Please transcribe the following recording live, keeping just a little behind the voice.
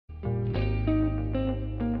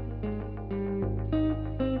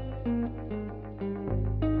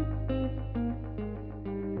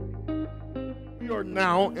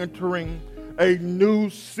now entering a new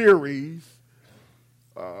series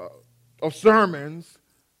of sermons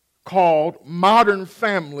called Modern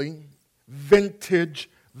Family Vintage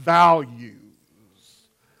Values.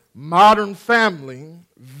 Modern Family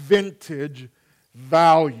Vintage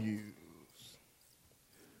Values.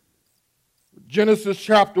 Genesis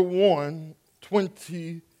chapter 1,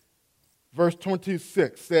 verse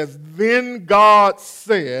 26 says, "Then God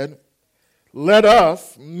said, let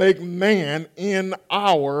us make man in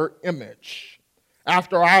our image,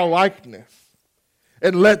 after our likeness,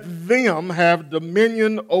 and let them have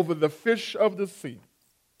dominion over the fish of the sea,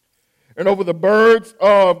 and over the birds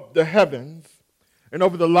of the heavens, and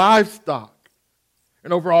over the livestock,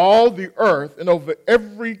 and over all the earth, and over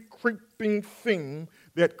every creeping thing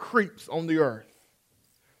that creeps on the earth.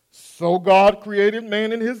 So God created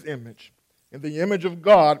man in his image. In the image of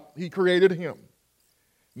God, he created him.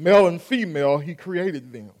 Male and female, he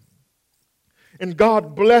created them. And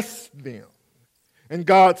God blessed them. And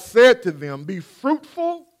God said to them, be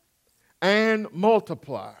fruitful and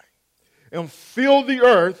multiply, and fill the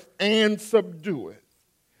earth and subdue it,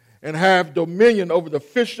 and have dominion over the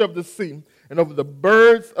fish of the sea, and over the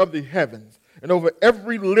birds of the heavens, and over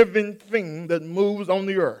every living thing that moves on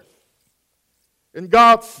the earth. And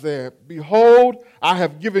God said, behold, I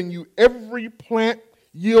have given you every plant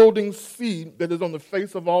yielding seed that is on the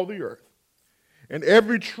face of all the earth, and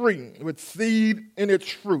every tree with seed in its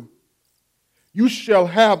fruit. You shall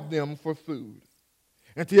have them for food.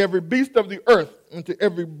 And to every beast of the earth, and to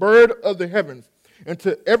every bird of the heavens, and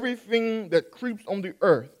to everything that creeps on the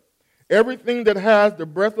earth, everything that has the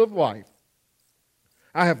breath of life,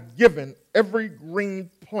 I have given every green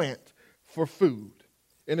plant for food.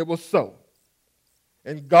 And it was so.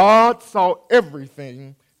 And God saw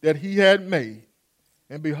everything that he had made,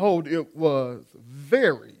 and behold, it was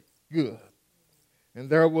very good. And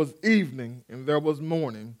there was evening, and there was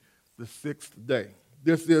morning, the sixth day."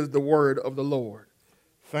 This is the word of the Lord.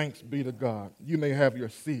 Thanks be to God. You may have your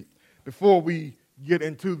seat. Before we get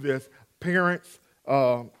into this, parents,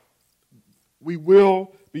 we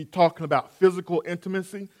will be talking about physical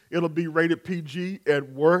intimacy. It'll be rated PG at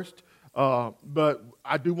worst, but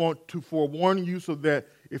I do want to forewarn you so that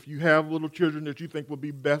if you have little children that you think will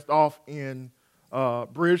be best off in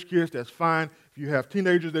Bridge Kids, that's fine. If you have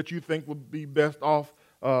teenagers that you think would be best off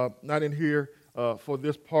not in here for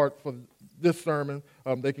this part, for this sermon,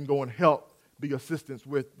 they can go and help be assistants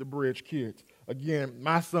with the Bridge Kids. Again,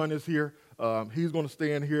 my son is here. He's going to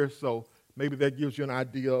stay in here, so maybe that gives you an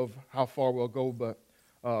idea of how far we'll go, but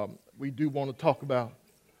we do want to talk about,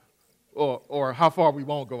 or how far we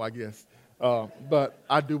won't go, I guess. But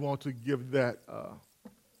I do want to give that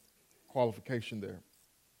qualification there.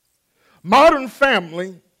 Modern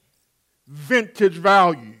Family Vintage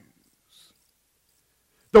Values.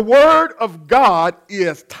 The Word of God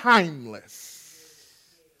is timeless.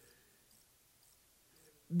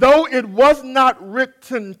 Though it was not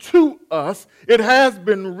written to us, it has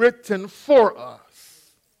been written for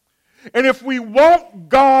us. And if we want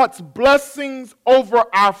God's blessings over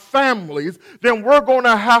our families, then we're going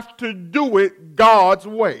to have to do it God's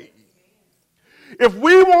way. If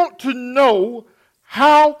we want to know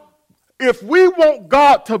if we want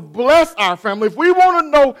God to bless our family, if we want to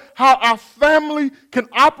know how our family can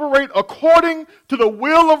operate according to the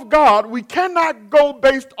will of God, we cannot go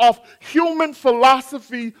based off human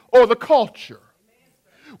philosophy or the culture.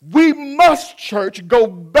 We must, church, go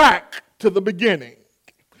back to the beginning.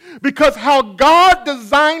 Because how God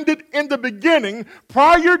designed it in the beginning,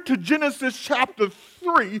 prior to Genesis chapter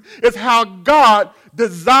 3, is how God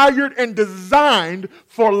desired and designed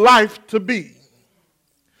for life to be.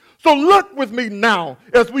 So look with me now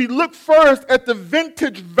as we look first at the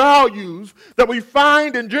vintage values that we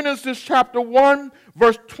find in Genesis chapter 1,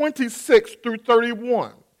 verse 26 through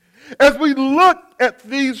 31. As we look at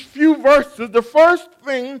these few verses, the first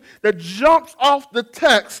thing that jumps off the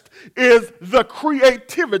text is the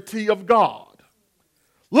creativity of God.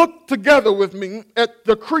 Look together with me at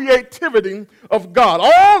the creativity of God.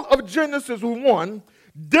 All of Genesis 1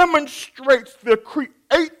 demonstrates the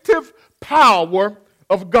creative power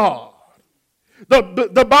of God.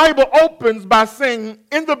 The Bible opens by saying,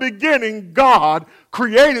 in the beginning, God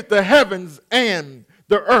created the heavens and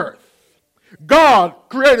the earth. God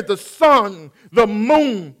created the sun, the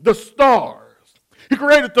moon, the stars. He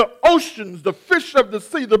created the oceans, the fish of the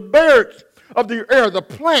sea, the birds of the air, the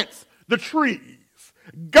plants, the trees.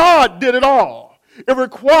 God did it all. It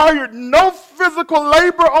required no physical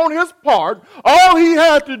labor on his part. All he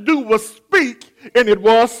had to do was speak, and it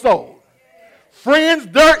was so. Friends,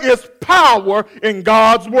 there is power in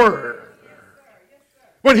God's word.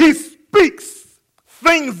 When he speaks,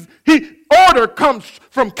 things, Order comes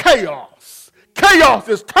from chaos. Chaos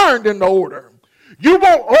is turned into order. You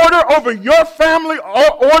want order over your family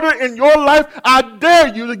or order in your life? I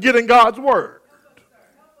dare you to get in God's word.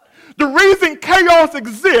 The reason chaos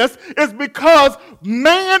exists is because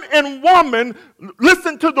man and woman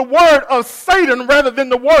listen to the word of Satan rather than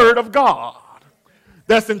the word of God.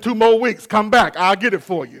 That's in 2 more weeks. Come back. I'll get it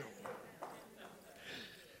for you.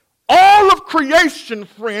 All of creation,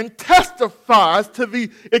 friend, testifies to the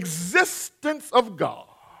existence of God.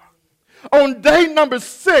 On day number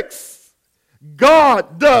 6,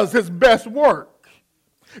 God does his best work.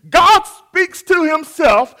 God speaks to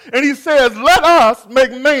himself and he says, let us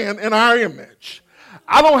make man in our image.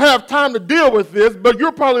 I don't have time to deal with this, but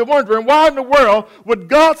you're probably wondering, why in the world would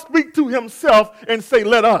God speak to himself and say,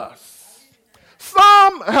 let us?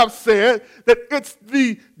 Some have said that it's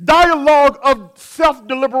the dialogue of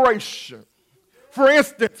self-deliberation. For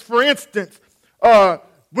instance,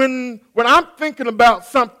 when I'm thinking about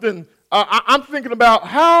something, I'm thinking about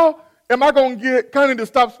how am I going to get Connie to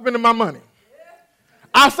stop spending my money?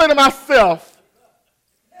 I say to myself,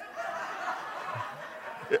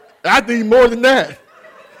 I need more than that.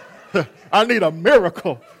 I need a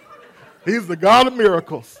miracle. He's the God of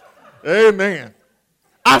miracles. Amen.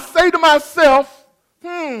 I say to myself,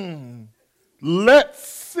 let's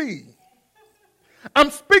see.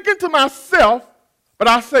 I'm speaking to myself, but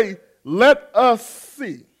I say, let us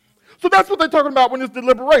see. So that's what they're talking about when it's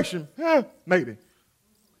deliberation. Maybe.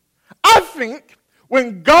 I think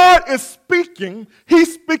when God is speaking,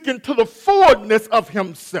 he's speaking to the fullness of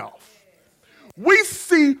himself. We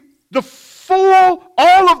see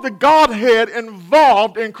all of the Godhead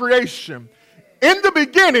involved in creation. In the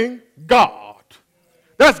beginning, God.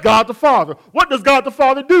 That's God the Father. What does God the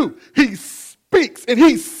Father do? He speaks and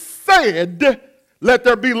he said, let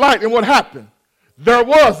there be light. And what happened? There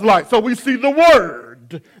was light. So we see the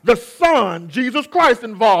Word, the Son, Jesus Christ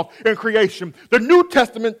involved in creation. The New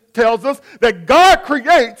Testament tells us that God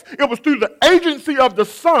creates. It was through the agency of the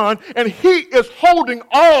Son, and he is holding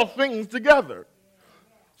all things together.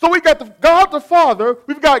 So we got God the Father,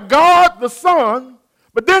 we've got God the Son,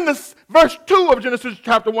 but then this verse 2 of Genesis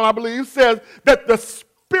chapter 1, I believe, says that the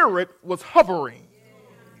Spirit was hovering.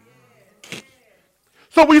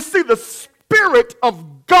 So we see the Spirit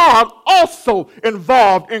of God also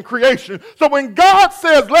involved in creation. So when God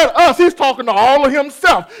says, let us, he's talking to all of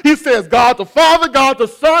himself. He says, God the Father, God the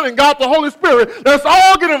Son, and God the Holy Spirit. Let's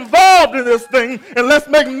all get involved in this thing, and let's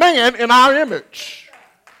make man in our image.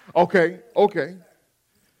 Okay.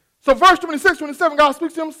 So verse 26, 27, God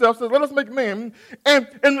speaks to himself, says, let us make man. And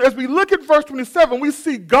as we look at verse 27, we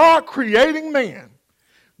see God creating man.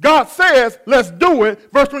 God says, let's do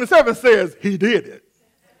it. Verse 27 says, he did it.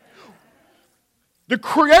 The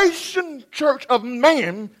creation church of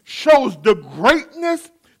man shows the greatness,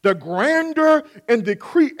 the grandeur, and the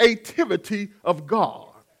creativity of God.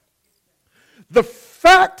 The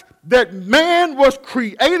fact that man was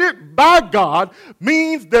created by God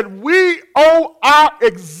means that we owe our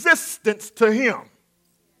existence to him.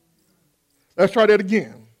 Let's try that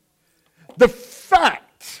again. The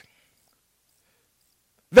fact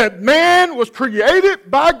that man was created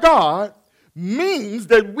by God means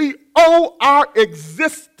that we owe our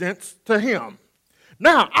existence to him.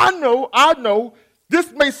 Now, I know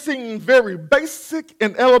this may seem very basic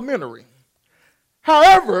and elementary.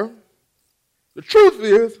 However, the truth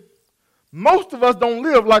is, most of us don't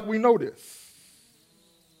live like we know this.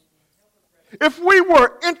 If we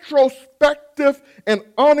were introspective and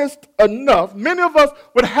honest enough, many of us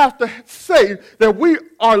would have to say that we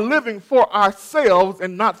are living for ourselves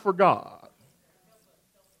and not for God.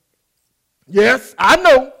 Yes, I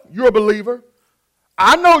know you're a believer.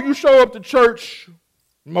 I know you show up to church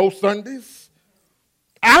most Sundays.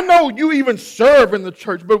 I know you even serve in the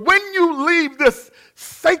church. But when you leave this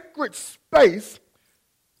sacred space,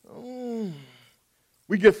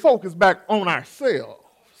 we get focused back on ourselves.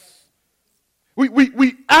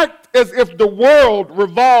 We act as if the world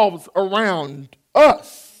revolves around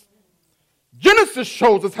us. Genesis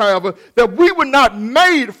shows us, however, that we were not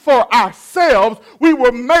made for ourselves. We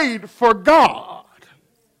were made for God.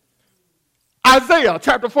 Isaiah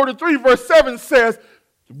chapter 43 verse 7 says,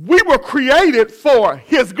 we were created for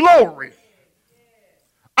his glory.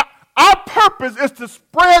 Our purpose is to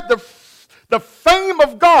spread the fame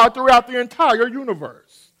of God throughout the entire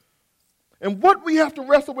universe. And what we have to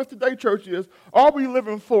wrestle with today, church, is, are we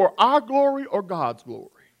living for our glory or God's glory?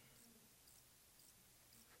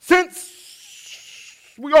 Since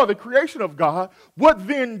we are the creation of God, what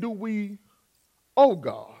then do we owe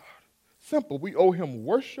God? Simple. We owe him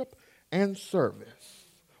worship and service.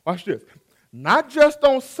 Watch this. Not just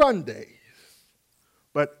on Sundays,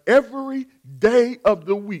 but every day of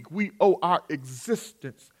the week we owe our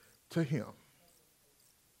existence to him.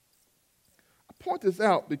 I point this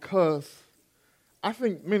out because I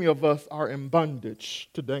think many of us are in bondage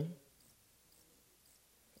today.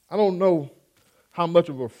 I don't know how much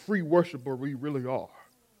of a free worshiper we really are.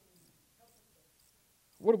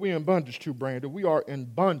 What are we in bondage to, Brandon? We are in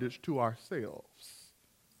bondage to ourselves.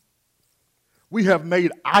 We have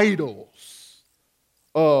made idols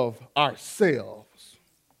of ourselves.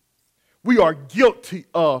 We are guilty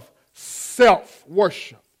of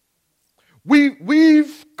self-worship.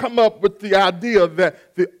 We've come up with the idea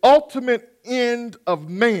that the ultimate end of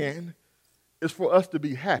man is for us to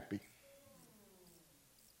be happy.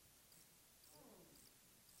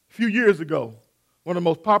 A few years ago, one of the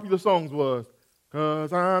most popular songs was,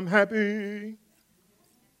 "'Cause I'm happy."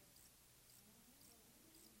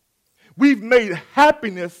 We've made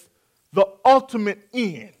happiness the ultimate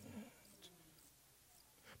end.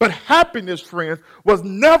 But happiness, friends, was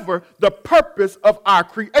never the purpose of our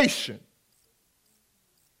creation.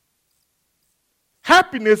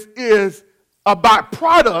 Happiness is a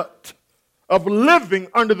byproduct of living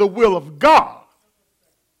under the will of God.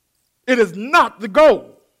 It is not the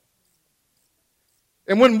goal.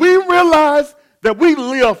 And when we realize that we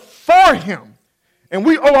live for him and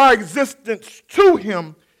we owe our existence to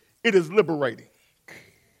him, it is liberating.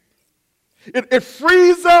 It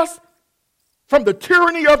frees us from the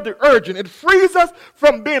tyranny of the urgent. It frees us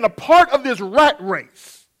from being a part of this rat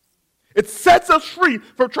race. It sets us free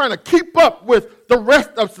from trying to keep up with the rest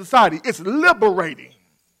of society. It's liberating.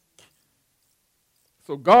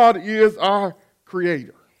 So God is our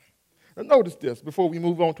creator. And notice this before we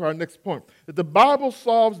move on to our next point, that the Bible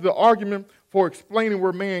solves the argument for explaining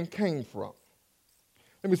where man came from.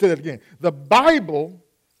 Let me say that again. The Bible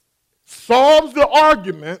solves the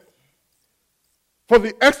argument for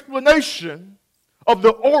the explanation of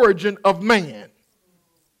the origin of man.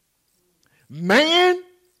 Man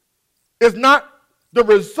is not the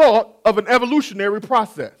result of an evolutionary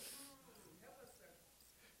process.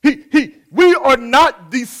 We are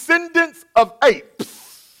not descendants of apes.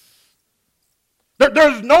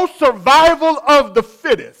 There's no survival of the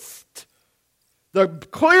fittest. The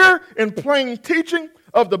clear and plain teaching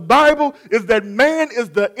of the Bible is that man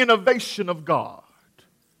is the innovation of God.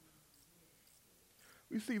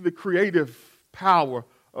 We see the creative power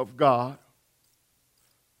of God.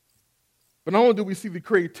 But not only do we see the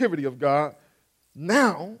creativity of God,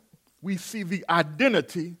 now we see the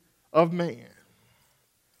identity of man.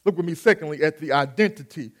 Look with me, secondly, at the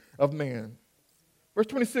identity of man. Verse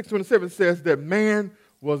 26, 27 says that man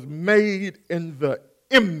was made in the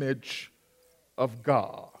image of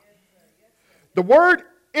God. The word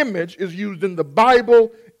image is used in the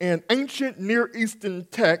Bible and ancient Near Eastern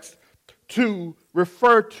texts to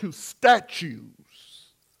refer to statues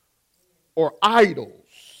or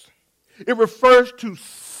idols. It refers to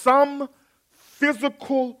some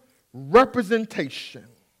physical representation.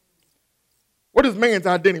 What is man's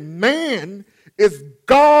identity? Man is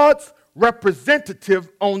God's representative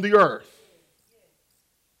on the earth.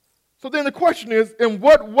 So then the question is, in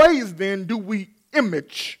what ways then do we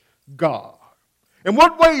image God? In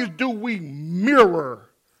what ways do we mirror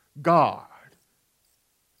God?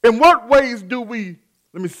 In what ways do we,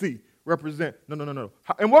 represent? No.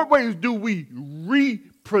 In what ways do we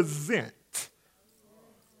represent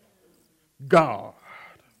God?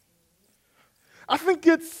 I think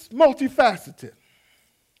it's multifaceted.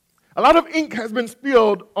 A lot of ink has been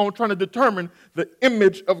spilled on trying to determine the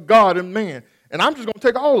image of God in man, and I'm just going to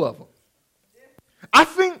take all of them. I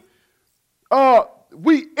think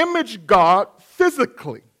we image God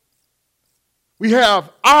physically. We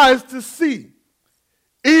have eyes to see,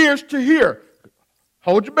 ears to hear.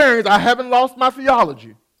 Hold your bearings, I haven't lost my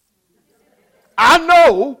theology. I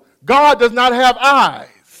know God does not have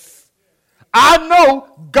eyes. I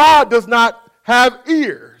know God does not have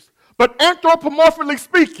ears. But anthropomorphically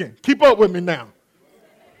speaking, keep up with me now.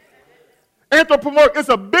 Anthropomorphic is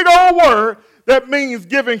a big old word that means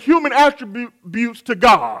giving human attributes to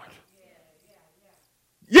God.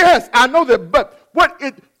 Yes, I know that, but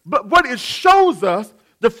what it shows us,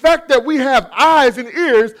 the fact that we have eyes and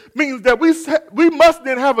ears means that we must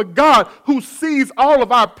then have a God who sees all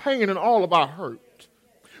of our pain and all of our hurt.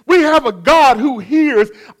 We have a God who hears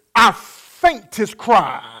our faintest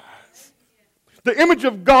cries. The image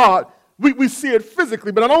of God, we see it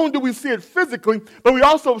physically, but not only do we see it physically, but we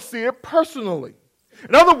also see it personally.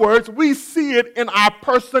 In other words, we see it in our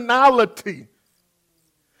personality.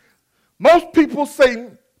 Most people say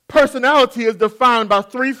personality is defined by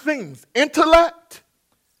three things: intellect,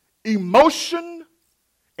 emotion,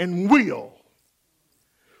 and will.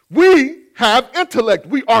 We have intellect.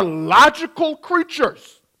 We are logical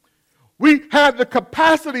creatures. We have the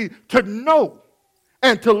capacity to know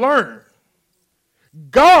and to learn.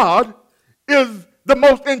 God is the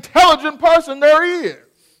most intelligent person there is.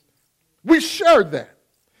 We share that.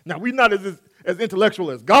 Now, we're not as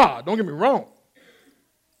intellectual as God, don't get me wrong.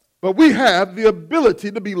 But we have the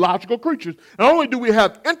ability to be logical creatures. Not only do we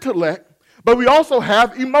have intellect, but we also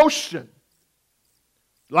have emotion.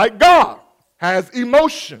 Like God has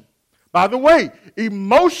emotion. By the way,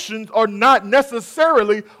 emotions are not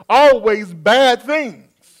necessarily always bad things.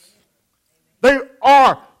 They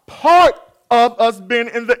are part of us being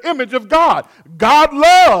in the image of God. God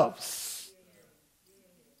loves.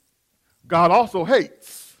 God also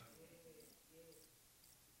hates.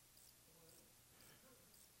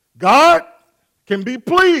 God can be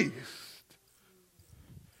pleased.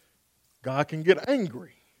 God can get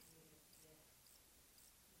angry.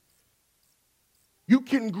 You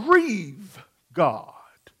can grieve God.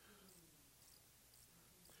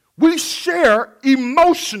 We share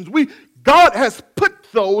emotions. God has put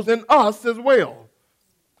those in us as well.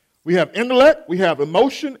 We have intellect, we have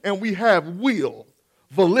emotion, and we have will,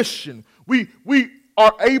 volition. We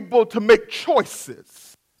are able to make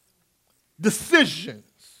choices, decisions.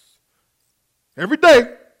 Every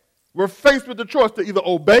day, we're faced with the choice to either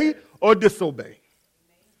obey or disobey.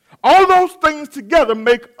 All those things together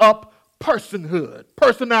make up personhood,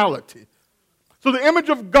 personality. So the image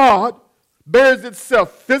of God bears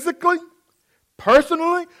itself physically,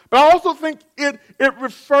 personally, but I also think it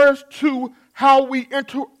refers to how we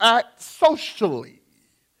interact socially.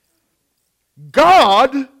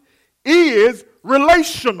 God is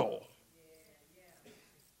relational.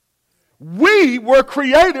 We were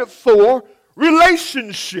created for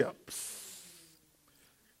relationships.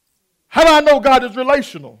 How do I know God is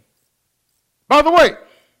relational? By the way,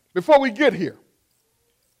 before we get here,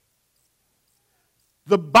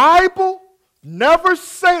 the Bible never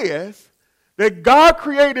says that God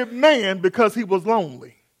created man because he was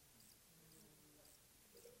lonely.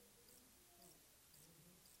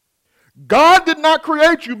 God did not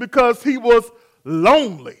create you because he was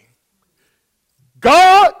lonely.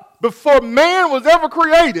 God, before man was ever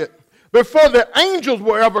created, before the angels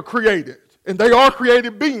were ever created, and they are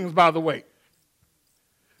created beings, by the way,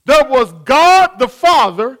 there was God the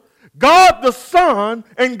Father, God the Son,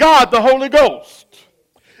 and God the Holy Ghost.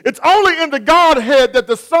 It's only in the Godhead that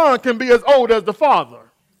the Son can be as old as the Father.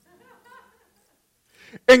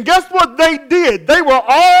 And guess what they did? They were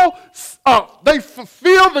all, they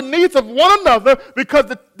fulfilled the needs of one another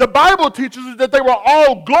because the Bible teaches us that they were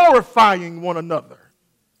all glorifying one another.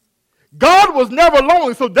 God was never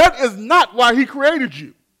lonely, so that is not why he created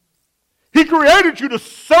you. He created you to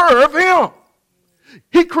serve him.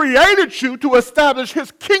 He created you to establish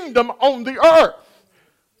his kingdom on the earth.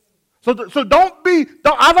 So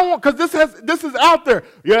I don't want, because this is out there.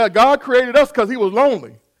 Yeah, God created us because he was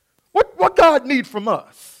lonely. What God need from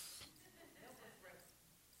us?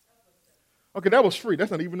 Okay, that was free.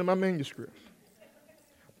 That's not even in my manuscript.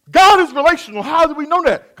 God is relational. How do we know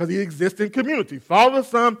that? Because he exists in community. Father,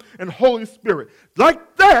 Son, and Holy Spirit.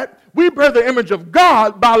 Like that, we bear the image of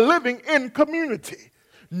God by living in community.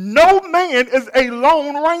 No man is a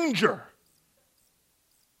lone ranger.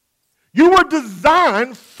 You were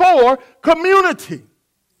designed for community.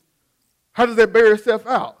 How does that bear itself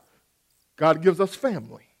out? God gives us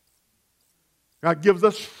family. God gives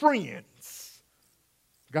us friends.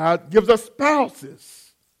 God gives us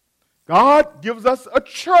spouses. God gives us a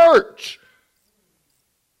church.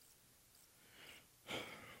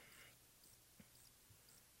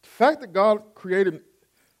 The fact that God created,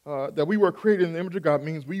 that we were created in the image of God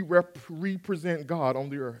means we represent God on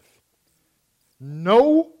the earth.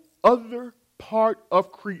 No other part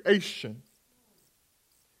of creation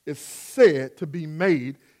is said to be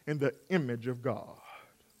made in the image of God.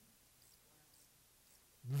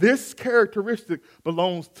 This characteristic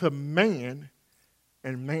belongs to man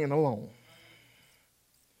and man alone.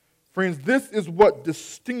 Friends, this is what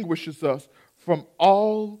distinguishes us from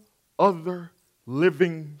all other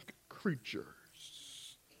living creatures.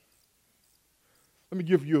 Let me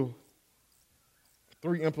give you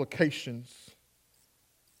 3 implications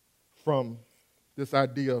from this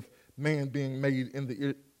idea of man being made in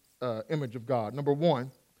the image of God. Number 1,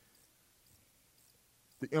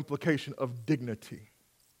 the implication of dignity.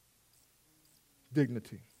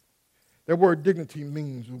 Dignity. That word dignity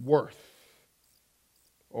means worth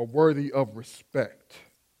or worthy of respect,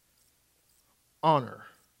 honor,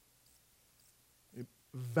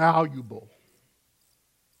 valuable.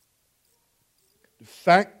 The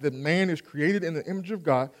fact that man is created in the image of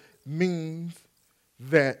God means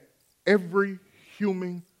that every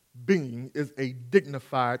human being is a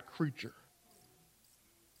dignified creature.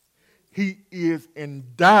 He is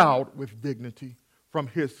endowed with dignity from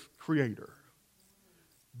his creator.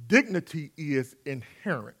 Dignity is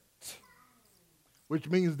inherent, which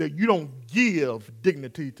means that you don't give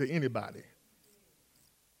dignity to anybody.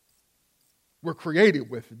 We're created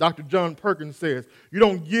with it. Dr. John Perkins says, you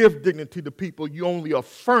don't give dignity to people, you only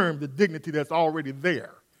affirm the dignity that's already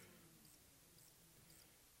there.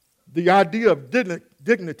 The idea of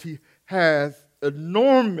dignity has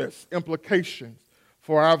enormous implications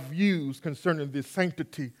for our views concerning the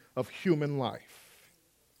sanctity of human life.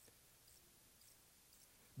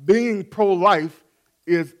 Being pro-life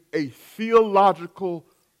is a theological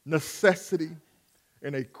necessity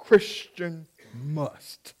and a Christian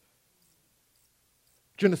must.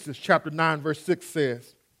 Genesis chapter 9, verse 6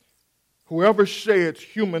 says, whoever sheds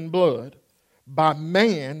human blood, by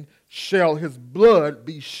man shall his blood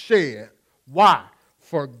be shed. Why?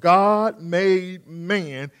 For God made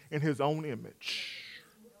man in his own image.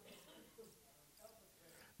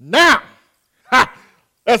 Now,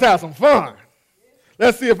 let's have some fun.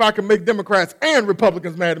 Let's see if I can make Democrats and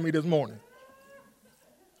Republicans mad at me this morning.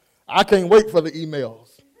 I can't wait for the emails.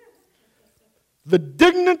 The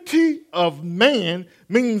dignity of man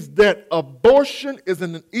means that abortion is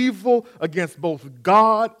an evil against both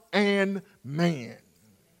God and man.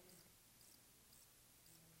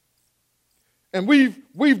 And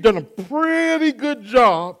we've done a pretty good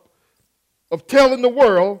job of telling the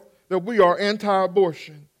world that we are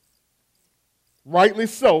anti-abortion. Rightly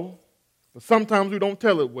so, but sometimes we don't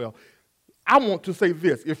tell it well. I want to say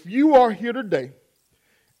this. If you are here today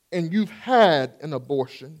and you've had an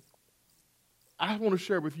abortion, I want to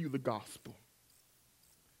share with you the gospel.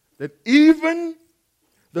 That even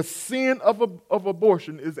the sin of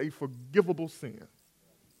abortion is a forgivable sin.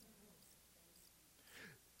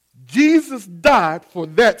 Jesus died for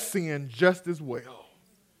that sin just as well.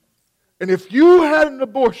 And if you had an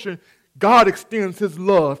abortion, God extends his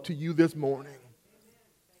love to you this morning.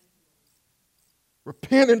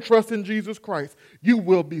 Repent and trust in Jesus Christ. You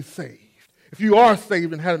will be saved. If you are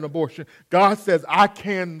saved and had an abortion, God says, I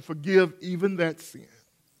can forgive even that sin.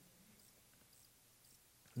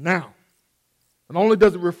 Now, not only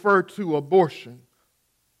does it refer to abortion,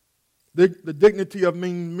 the dignity of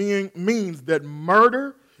means that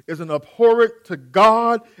murder is an abhorrent to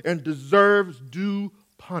God and deserves due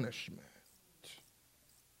punishment.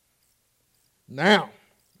 Now,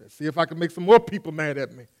 let's see if I can make some more people mad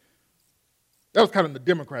at me. That was kind of the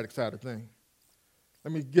Democratic side of things.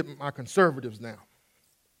 Let me get my conservatives now.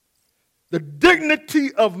 The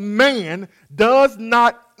dignity of man does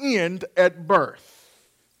not end at birth.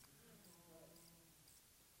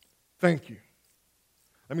 Thank you.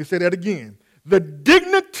 Let me say that again. The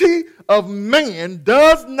dignity of man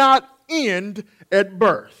does not end at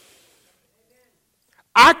birth.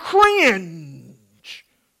 I cringe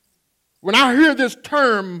when I hear this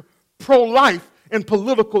term pro-life in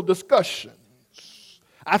political discussions.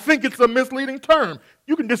 I think it's a misleading term.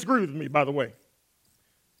 You can disagree with me, by the way.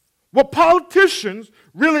 What politicians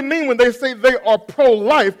really mean when they say they are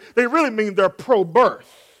pro-life, they really mean they're pro-birth.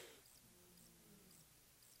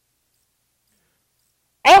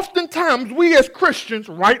 Oftentimes, we as Christians,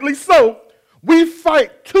 rightly so, we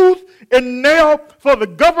fight tooth and nail for the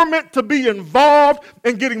government to be involved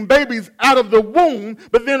in getting babies out of the womb,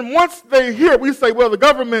 but then once they're here, we say, well, the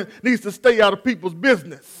government needs to stay out of people's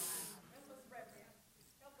business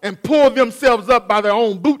and pull themselves up by their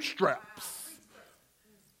own bootstraps.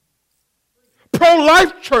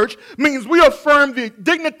 Pro-life church means we affirm the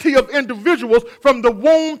dignity of individuals from the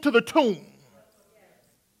womb to the tomb.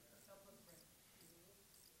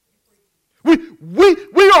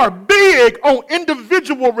 We are big on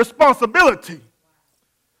individual responsibility,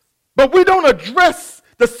 but we don't address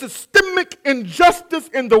the systemic injustice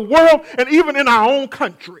in the world and even in our own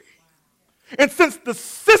country. And since the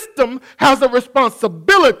system has a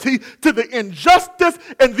responsibility to the injustice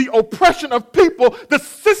and the oppression of people, the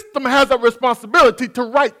system has a responsibility to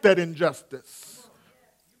right that injustice.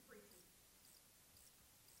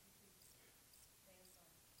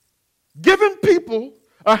 Giving people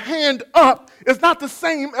a hand up is not the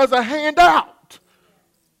same as a hand out.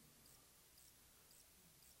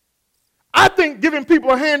 I think giving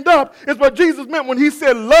people a hand up is what Jesus meant when he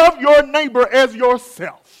said, love your neighbor as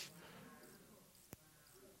yourself.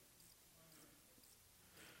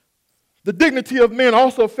 The dignity of men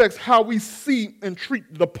also affects how we see and treat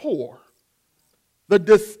the poor, the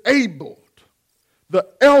disabled, the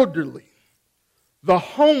elderly, the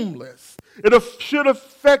homeless. It should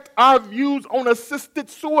affect our views on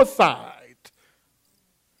assisted suicide.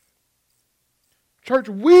 Church,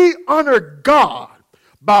 we honor God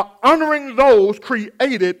by honoring those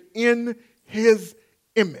created in his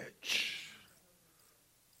image.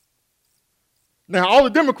 Now, all the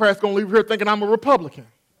Democrats going to leave here thinking I'm a Republican.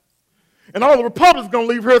 And all the Republicans going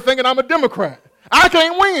to leave here thinking I'm a Democrat. I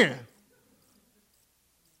can't win.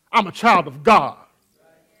 I'm a child of God.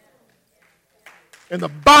 And the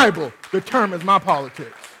Bible determines my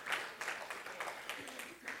politics.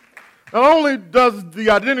 Not only does the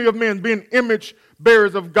identity of man being image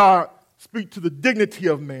bearers of God speak to the dignity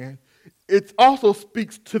of man, it also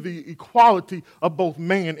speaks to the equality of both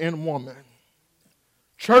man and woman.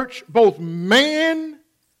 Church, both man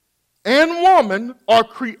and woman are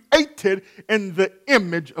created in the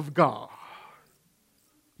image of God.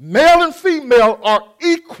 Male and female are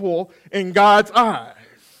equal in God's eyes.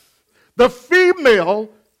 The female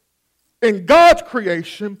in God's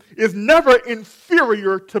creation is never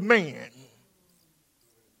inferior to man.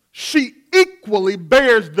 She equally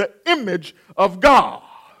bears the image of God.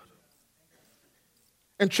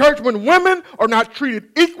 And church, when women are not treated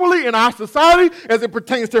equally in our society as it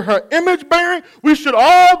pertains to her image bearing, we should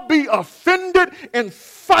all be offended and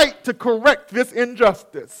fight to correct this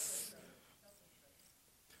injustice.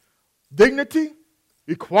 Dignity,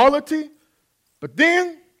 equality, but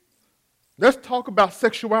then let's talk about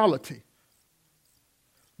sexuality.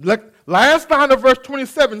 Last line of verse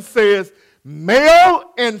 27 says, male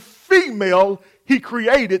and female, he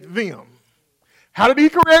created them. How did he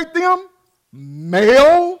create them?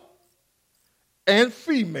 Male and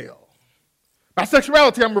female. By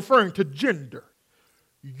sexuality, I'm referring to gender.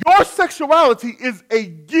 Your sexuality is a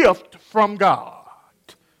gift from God.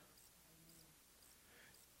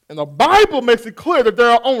 And the Bible makes it clear that there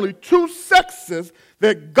are only two sexes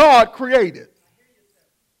that God created.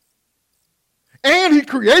 And he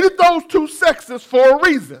created those two sexes for a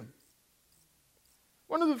reason.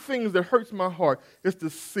 One of the things that hurts my heart is to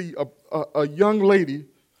see a young lady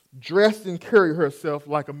dress and carry herself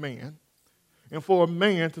like a man, and for a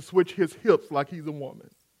man to switch his hips like he's a woman.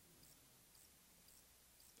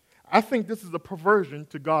 I think this is a perversion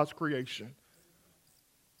to God's creation.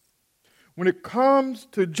 When it comes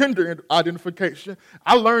to gender identification,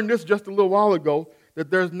 I learned this just a little while ago,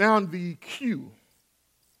 that there's now the Q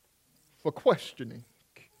for questioning.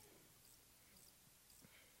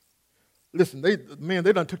 Listen, they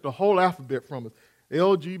done took the whole alphabet from us.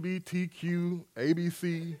 LGBTQ,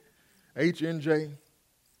 ABC, HNJ.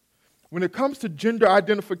 When it comes to gender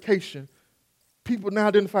identification, people now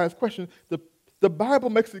identify as questions. The Bible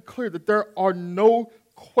makes it clear that there are no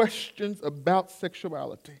questions about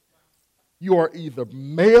sexuality. You are either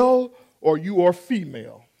male or you are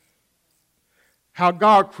female. How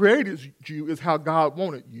God created you is how God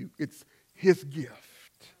wanted you. It's his gift.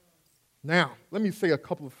 Now, let me say a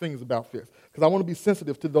couple of things about this, because I want to be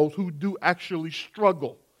sensitive to those who do actually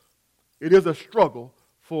struggle. It is a struggle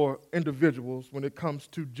for individuals when it comes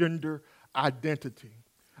to gender identity.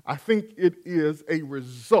 I think it is a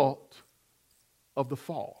result of the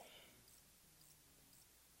fall.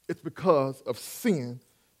 It's because of sin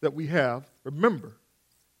that we have, remember,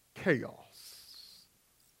 chaos.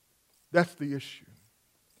 That's the issue.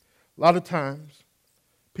 A lot of times,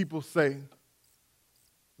 people say,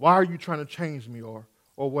 why are you trying to change me or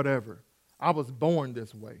whatever? I was born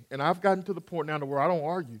this way. And I've gotten to the point now where I don't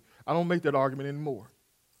argue. I don't make that argument anymore.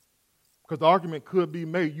 Because the argument could be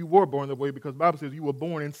made, you were born that way because the Bible says you were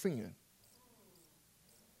born in sin.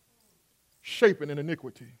 Shapen in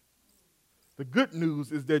iniquity. The good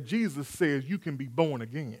news is that Jesus says you can be born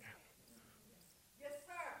again. Yes,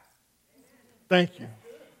 sir. Thank you.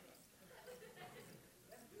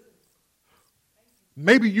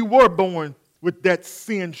 Maybe you were born with that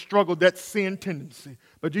sin struggle, that sin tendency.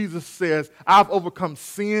 But Jesus says, I've overcome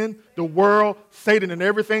sin, the world, Satan, and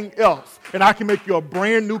everything else. And I can make you a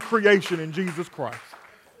brand new creation in Jesus Christ.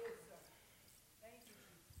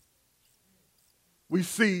 We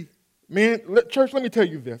see, church, let me tell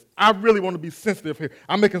you this. I really want to be sensitive here.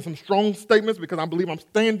 I'm making some strong statements because I believe I'm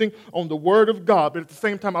standing on the word of God. But at the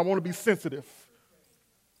same time, I want to be sensitive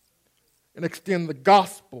and extend the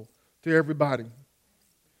gospel to everybody.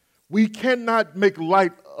 We cannot make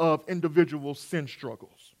light of individual sin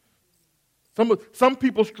struggles. Some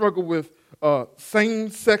people struggle with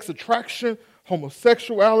same-sex attraction,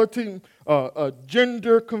 homosexuality,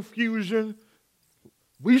 gender confusion.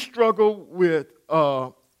 We struggle with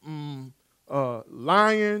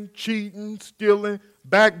lying, cheating, stealing,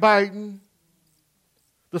 backbiting.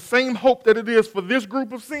 The same hope that it is for this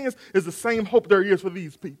group of sins is the same hope there is for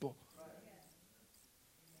these people.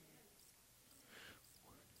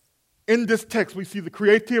 In this text, we see the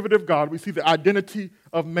creativity of God. We see the identity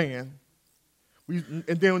of man. And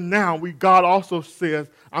then now God also says,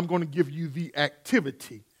 I'm going to give you the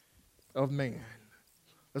activity of man.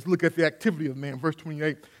 Let's look at the activity of man. Verse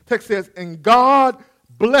 28. Text says, and God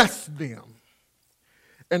blessed them.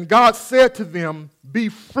 And God said to them, be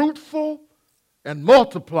fruitful and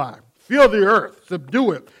multiply. Fill the earth,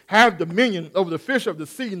 subdue it, have dominion over the fish of the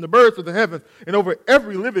sea and the birds of the heavens, and over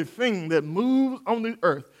every living thing that moves on the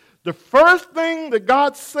earth. The first thing that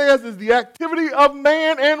God says is the activity of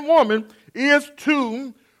man and woman is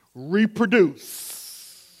to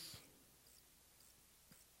reproduce.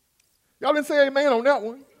 Y'all didn't say amen on that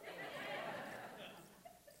one.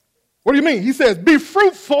 What do you mean? He says, be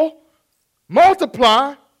fruitful,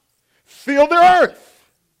 multiply, fill the earth.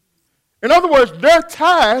 In other words, their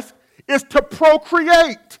task is to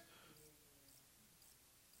procreate.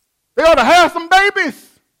 They ought to have some babies.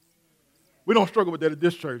 We don't struggle with that at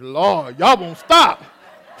this church. Lord, y'all won't stop.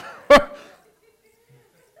 In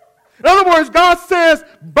other words, God says,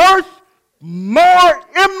 birth more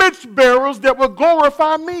image bearers that will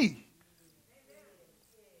glorify me.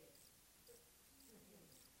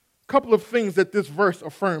 A couple of things that this verse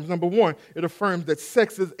affirms. Number one, it affirms that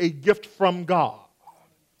sex is a gift from God.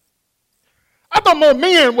 I thought more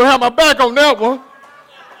men would have my back on that one.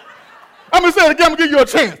 I'm going to say it again. I'm going to give you a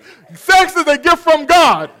chance. Sex is a gift from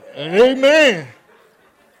God. Amen.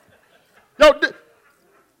 Yo,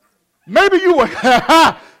 maybe you were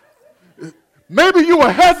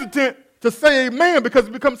hesitant to say amen because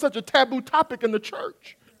it becomes such a taboo topic in the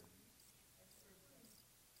church.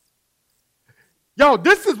 Yo,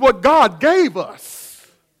 this is what God gave us.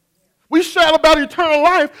 We shout about eternal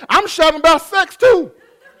life. I'm shouting about sex too.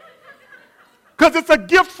 Because it's a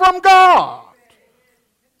gift from God.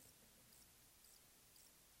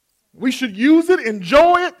 We should use it,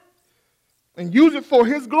 enjoy it, and use it for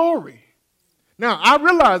His glory. Now, I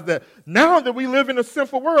realize that now that we live in a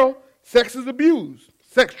sinful world, sex is abused,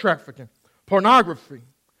 sex trafficking, pornography,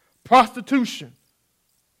 prostitution.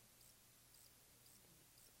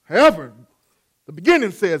 However, the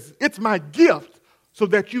beginning says, it's my gift so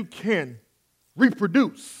that you can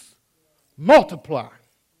reproduce, multiply.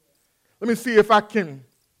 Let me see if I can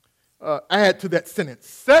add to that sentence.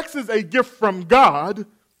 Sex is a gift from God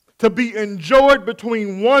to be enjoyed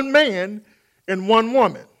between one man and one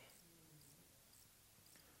woman.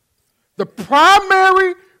 The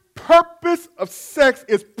primary purpose of sex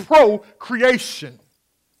is procreation.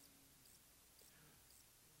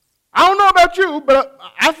 I don't know about you, but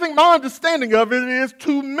I think my understanding of it is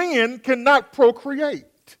two men cannot procreate.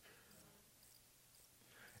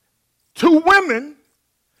 Two women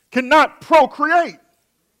cannot procreate.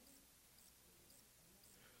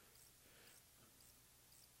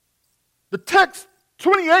 The text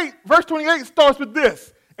 28, verse 28 starts with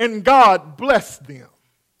this, and God blessed them.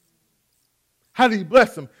 How did He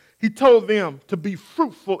bless them? He told them to be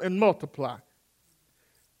fruitful and multiply.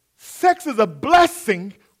 Sex is a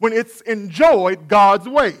blessing when it's enjoyed God's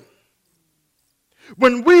way.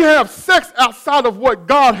 When we have sex outside of what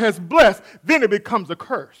God has blessed, then it becomes a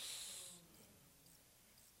curse.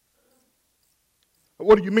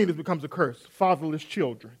 What do you mean it becomes a curse? Fatherless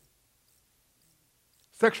children.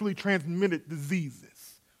 Sexually transmitted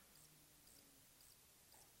diseases.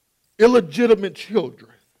 Illegitimate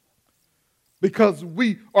children. Because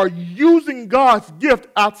we are using God's gift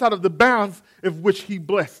outside of the bounds of which He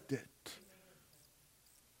blessed it.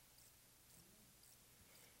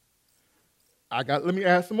 Let me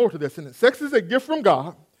add some more to this sentence. Sex is a gift from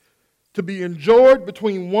God to be enjoyed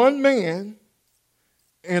between one man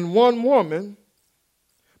and one woman.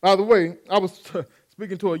 By the way, I was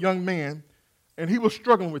speaking to a young man, and he was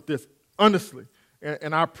struggling with this, honestly,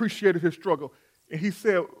 and I appreciated his struggle. And he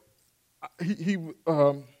said he was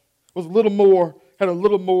had a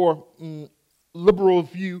little more liberal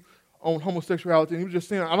view on homosexuality, and he was just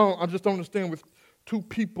saying, I just don't understand with two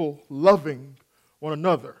people loving one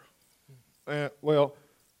another. Well,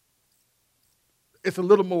 it's a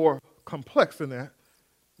little more complex than that,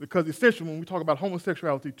 because essentially when we talk about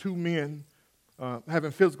homosexuality, two men having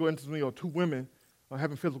physical intimacy or two women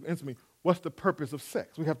having physical intimacy, what's the purpose of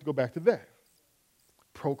sex? We have to go back to that.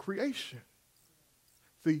 Procreation.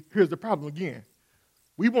 See, here's the problem again.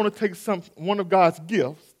 We want to take one of God's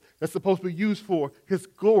gifts that's supposed to be used for His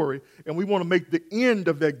glory, and we want to make the end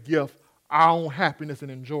of that gift our own happiness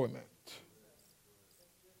and enjoyment.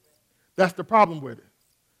 That's the problem with it.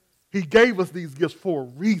 He gave us these gifts for a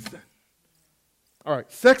reason. All right,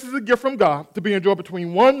 sex is a gift from God to be enjoyed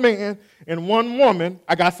between one man and one woman.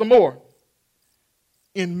 I got some more.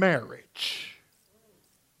 In marriage.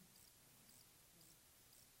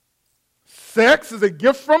 Sex is a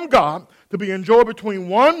gift from God to be enjoyed between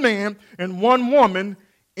one man and one woman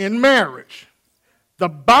in marriage. The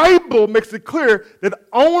Bible makes it clear that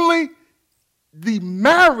only the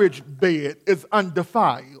marriage bed is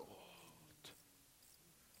undefiled.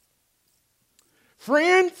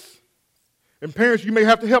 Friends and parents, you may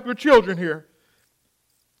have to help your children here.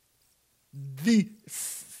 The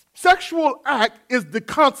sexual act is the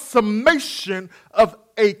consummation of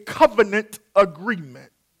a covenant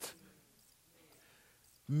agreement.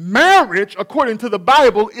 Marriage, according to the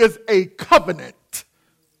Bible, is a covenant.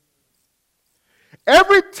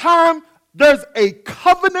 Every time there's a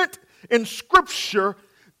covenant in Scripture,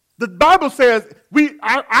 the Bible says,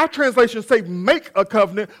 our translations say make a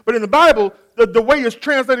covenant, but in the Bible, the way it's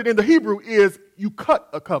translated into Hebrew is you cut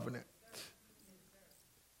a covenant.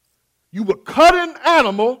 You will cut an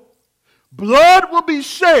animal, blood will be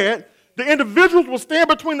shed, the individuals will stand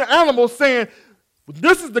between the animals saying,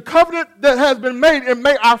 this is the covenant that has been made, and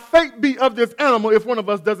may our fate be of this animal if one of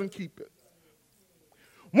us doesn't keep it.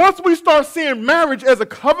 Once we start seeing marriage as a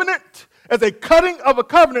covenant, as a cutting of a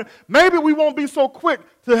covenant, maybe we won't be so quick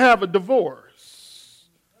to have a divorce.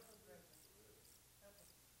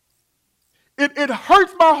 It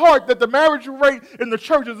hurts my heart that the marriage rate in the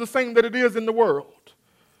church is the same that it is in the world.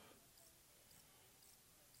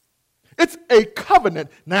 It's a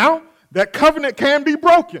covenant. Now, that covenant can be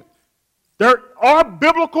broken. There are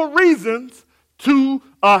biblical reasons to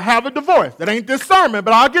have a divorce. That ain't this sermon,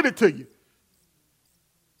 but I'll get it to you.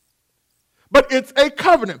 But it's a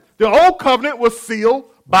covenant. The old covenant was sealed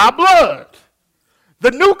by blood.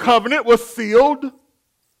 The new covenant was sealed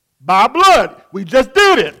by blood. We just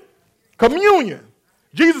did it. Communion.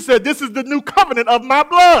 Jesus said, this is the new covenant of my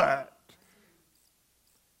blood.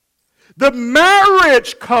 The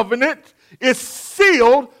marriage covenant is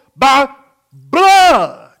sealed by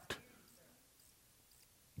blood.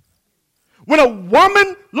 When a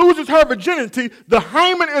woman loses her virginity, the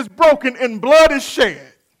hymen is broken and blood is shed.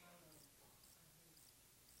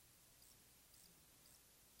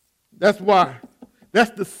 That's why. That's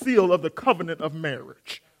the seal of the covenant of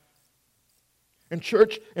marriage. And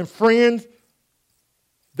church and friends,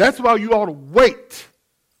 that's why you ought to wait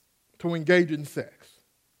to engage in sex.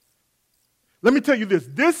 Let me tell you this.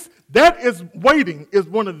 Waiting is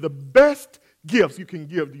one of the best gifts you can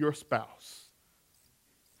give to your spouse.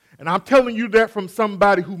 And I'm telling you that from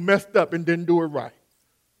somebody who messed up and didn't do it right.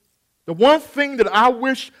 The one thing that I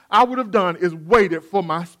wish I would have done is waited for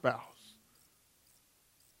my spouse.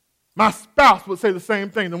 My spouse would say the same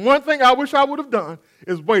thing. The one thing I wish I would have done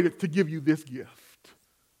is waited to give you this gift.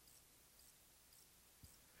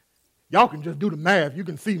 Y'all can just do the math. You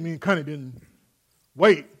can see me and Connie didn't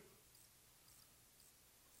wait.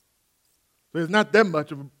 There's not that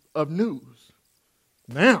much of news.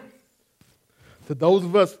 Now, to those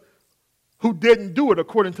of us who didn't do it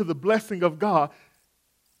according to the blessing of God,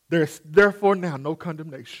 there's therefore now no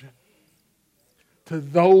condemnation. To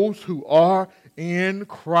those who are in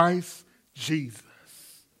Christ Jesus.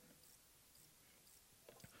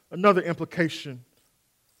 Another implication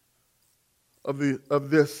of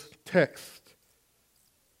this text,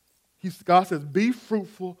 God says, be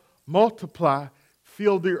fruitful, multiply,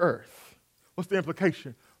 fill the earth. What's the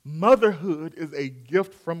implication? Motherhood is a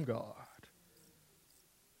gift from God.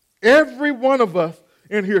 Every one of us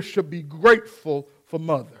in here should be grateful for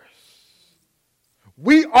mothers.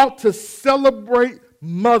 We ought to celebrate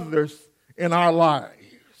mothers in our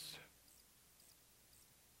lives.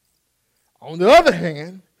 On the other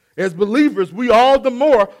hand, as believers, we all the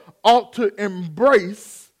more ought to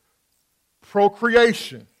embrace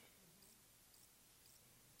procreation.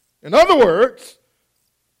 In other words,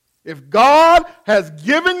 if God has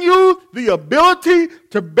given you the ability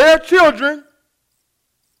to bear children,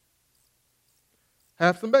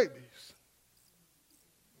 have some babies.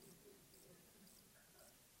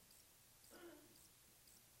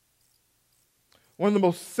 One of the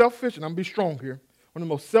most selfish, and I'm going to be strong here, one of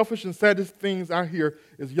the most selfish and saddest things I hear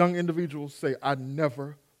is young individuals say, I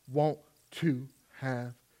never want to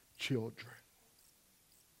have children.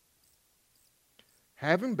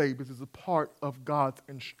 Having babies is a part of God's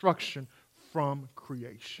instruction from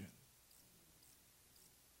creation.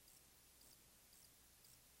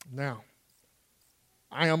 Now,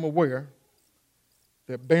 I am aware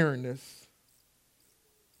that the barrenness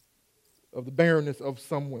of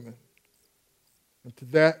some women. And to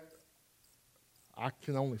that, I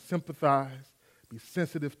can only sympathize, be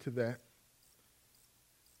sensitive to that,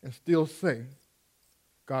 and still say,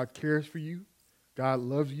 God cares for you, God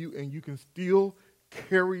loves you, and you can still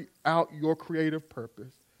carry out your creative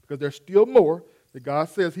purpose because there's still more that God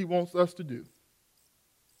says He wants us to do.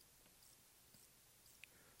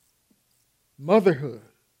 Motherhood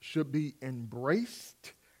should be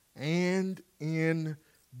embraced and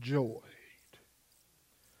enjoyed.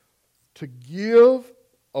 to give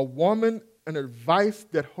a woman an advice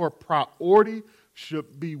that her priority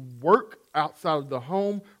should be work outside of the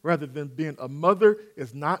home rather than being a mother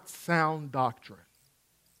is not sound doctrine.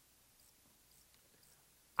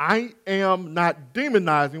 I am not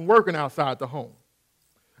demonizing working outside the home.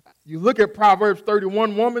 You look at Proverbs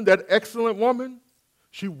 31 woman, that excellent woman,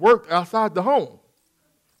 she worked outside the home.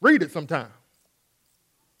 Read it sometime.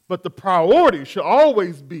 But the priority should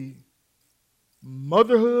always be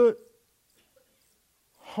motherhood,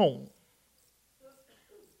 home.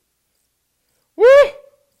 Woo!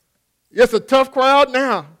 It's a tough crowd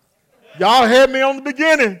now. Y'all had me on the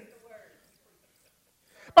beginning.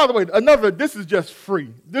 By the way, this is just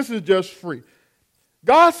free. This is just free.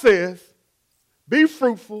 God says, be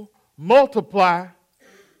fruitful, multiply,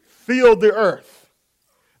 fill the earth.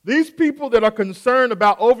 These people that are concerned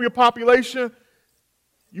about over your population,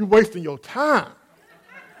 you're wasting your time.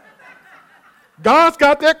 God's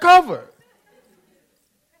got that covered.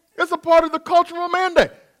 It's a part of the cultural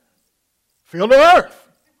mandate. Fill the earth.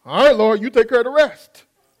 All right, Lord, you take care of the rest.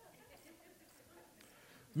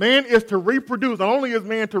 Man is to reproduce. Not only is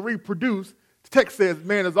man to reproduce, the text says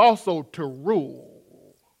man is also to rule.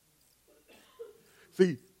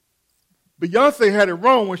 See, Beyonce had it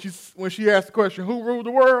wrong when she asked the question, who ruled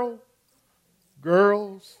the world?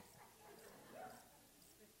 Girls.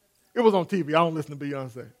 It was on TV. I don't listen to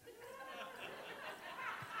Beyonce.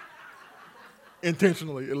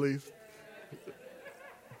 Intentionally, at least.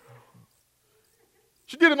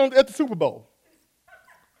 She did it at the Super Bowl.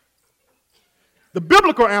 The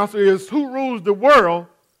biblical answer is who rules the world?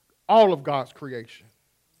 All of God's creation.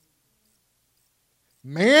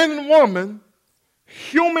 Man and woman,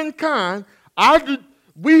 humankind,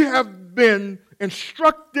 we have been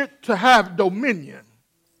instructed to have dominion.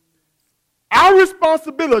 Our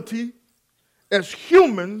responsibility as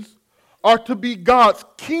humans are to be God's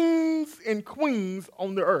kings and queens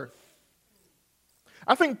on the earth.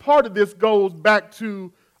 I think part of this goes back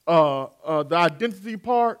to the identity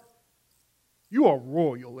part. You are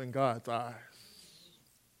royal in God's eyes.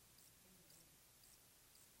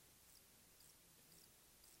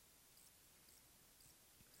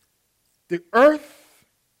 The earth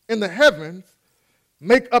and the heavens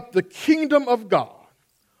make up the kingdom of God.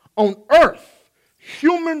 On earth,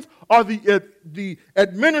 humans are the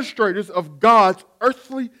administrators of God's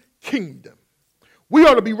earthly kingdom. We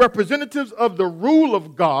are to be representatives of the rule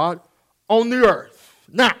of God on the earth.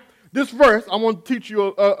 Now, this verse, I want to teach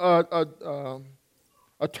you a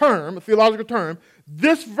term, a theological term.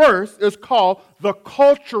 This verse is called the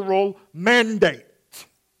cultural mandate.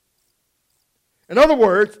 In other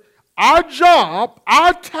words, our job,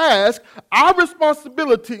 our task, our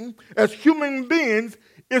responsibility as human beings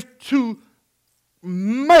is to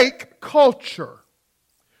make culture.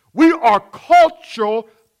 We are culture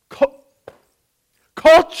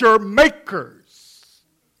makers.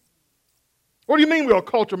 What do you mean we are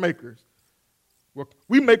culture makers? Well,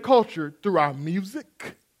 we make culture through our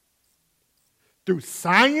music, through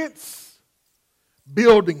science,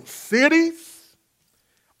 building cities,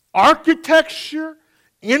 architecture,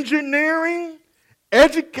 engineering,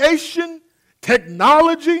 education,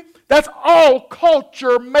 technology. That's all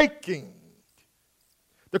culture making.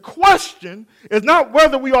 The question is not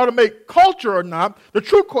whether we ought to make culture or not. The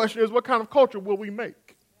true question is what kind of culture will we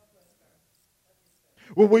make?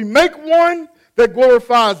 Will we make one that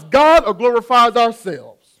glorifies God or glorifies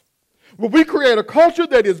ourselves? Will we create a culture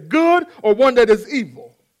that is good or one that is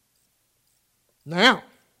evil? Now,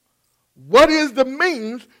 what is the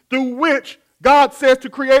means through which God says to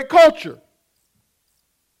create culture?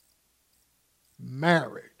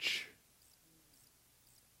 Marriage.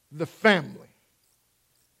 The family.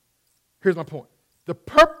 Here's my point. The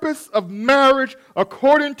purpose of marriage,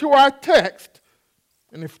 according to our text,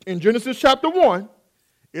 in Genesis chapter 1,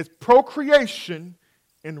 is procreation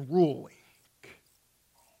and ruling.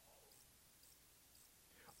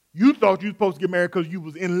 You thought you were supposed to get married because you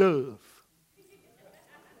was in love.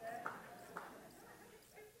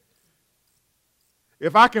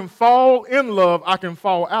 If I can fall in love, I can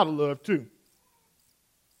fall out of love too.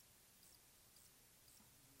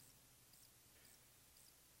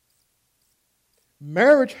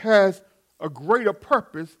 Marriage has a greater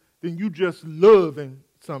purpose than you just loving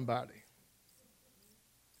somebody.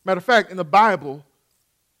 Matter of fact, in the Bible,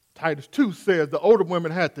 Titus 2 says the older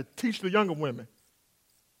women had to teach the younger women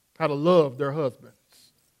how to love their husbands.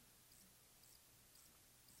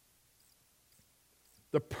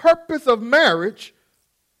 The purpose of marriage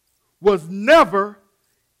was never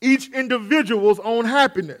each individual's own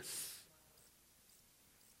happiness.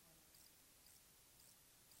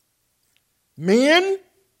 Men,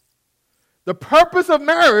 the purpose of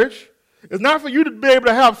marriage is not for you to be able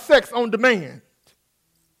to have sex on demand.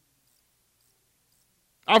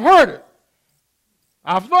 I've heard it.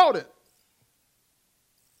 I've thought it.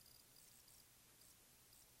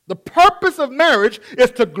 The purpose of marriage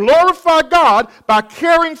is to glorify God by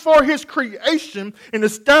caring for his creation and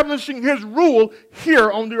establishing his rule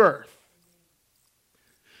here on the earth.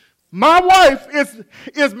 My wife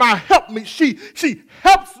is my helpmeet. She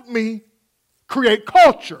helps me create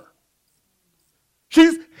culture.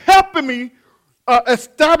 She's helping me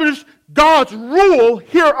establish God's rule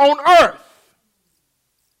here on earth.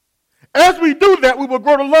 As we do that, we will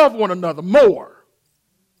grow to love one another more.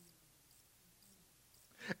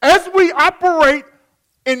 As we operate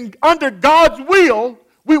under God's will,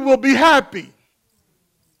 we will be happy.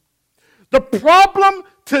 The problem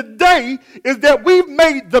today is that we've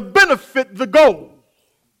made the benefit the goal.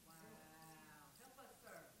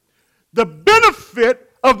 The benefit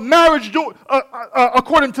of marriage,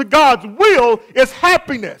 according to God's will, is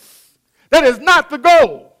happiness. That is not the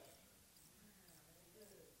goal.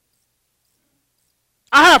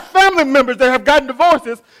 I have family members that have gotten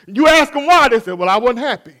divorces. You ask them why, they say, well, I wasn't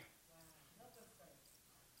happy.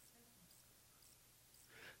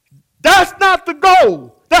 That's not the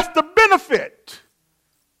goal. That's the benefit.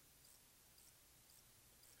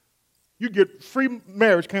 You get free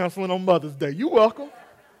marriage counseling on Mother's Day. You're welcome.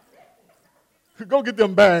 Go get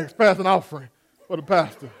them bags, pass an offering for the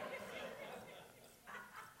pastor.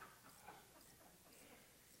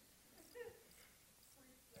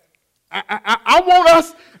 I want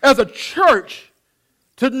us as a church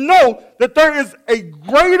to know that there is a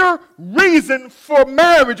greater reason for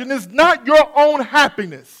marriage, and it's not your own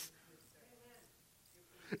happiness.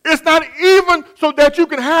 It's not even so that you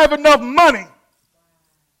can have enough money.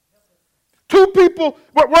 Two people,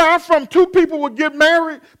 where I'm from, two people would get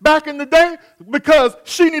married back in the day because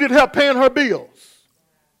she needed help paying her bills.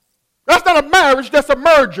 That's not a marriage, that's a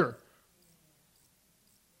merger.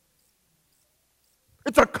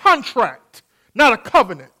 It's a contract, not a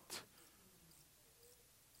covenant.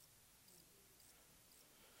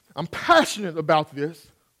 I'm passionate about this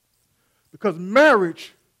because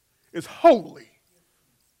marriage is holy.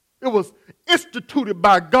 It was instituted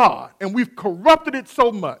by God, and we've corrupted it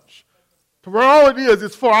so much to where all it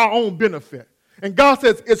is for our own benefit. And God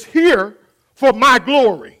says, it's here for my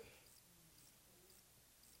glory.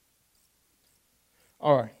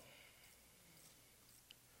 All right.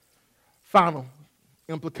 Final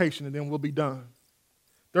implication, and then we'll be done.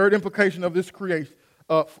 Third implication of this creation,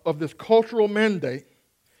 of this cultural mandate,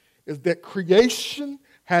 is that creation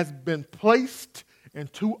has been placed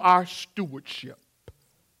into our stewardship.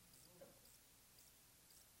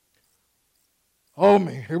 Oh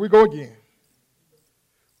man, here we go again.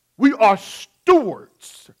 We are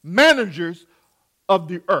stewards, managers of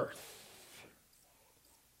the earth.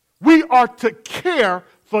 We are to care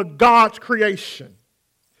for God's creation.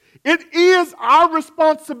 It is our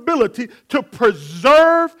responsibility to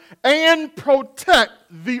preserve and protect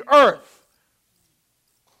the earth.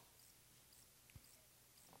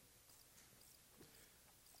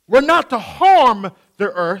 We're not to harm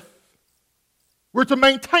the earth. We're to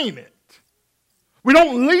maintain it. We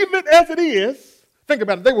don't leave it as it is. Think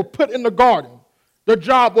about it. They were put in the garden. Their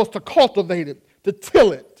job was to cultivate it, to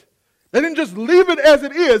till it. They didn't just leave it as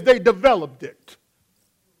it is. They developed it.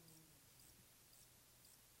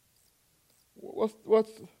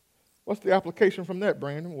 What's the application from that,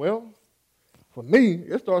 Brandon? Well, for me,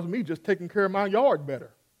 it starts with me just taking care of my yard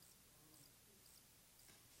better.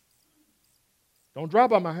 Don't drive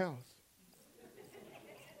by my house.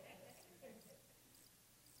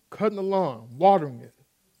 Cutting the lawn, watering it.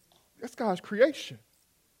 That's God's creation.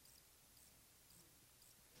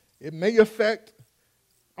 It may affect,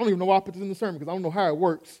 I don't even know why I put this in the sermon because I don't know how it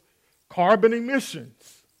works, carbon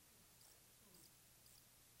emissions.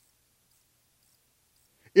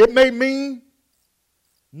 It may mean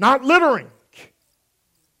not littering.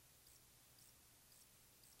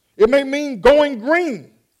 It may mean going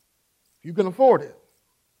green, if you can afford it.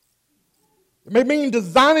 It may mean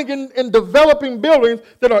designing and developing buildings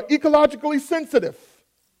that are ecologically sensitive.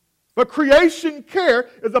 But creation care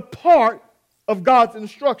is a part of God's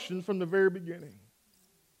instructions from the very beginning.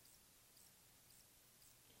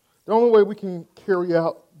 The only way we can carry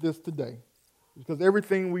out this today is because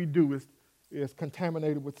everything we do is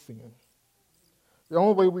contaminated with sin. The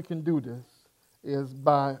only way we can do this is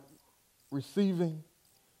by receiving,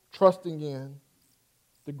 trusting in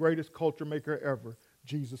the greatest culture maker ever,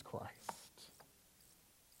 Jesus Christ.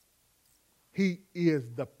 He is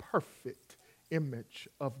the perfect image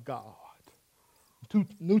of God. The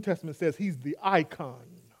New Testament says he's the icon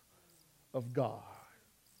of God.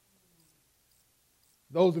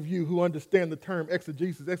 Those of you who understand the term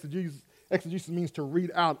exegesis means to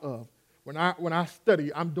read out of. When I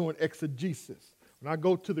study, I'm doing exegesis. When I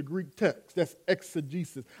go to the Greek text, that's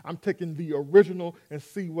exegesis. I'm taking the original and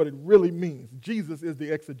see what it really means. Jesus is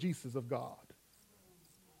the exegesis of God.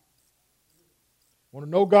 Want to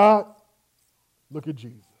know God? Look at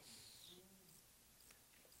Jesus.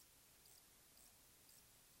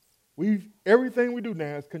 Everything we do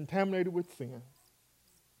now is contaminated with sin.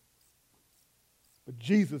 But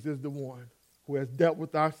Jesus is the one who has dealt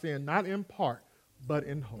with our sin, not in part, but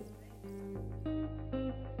in whole.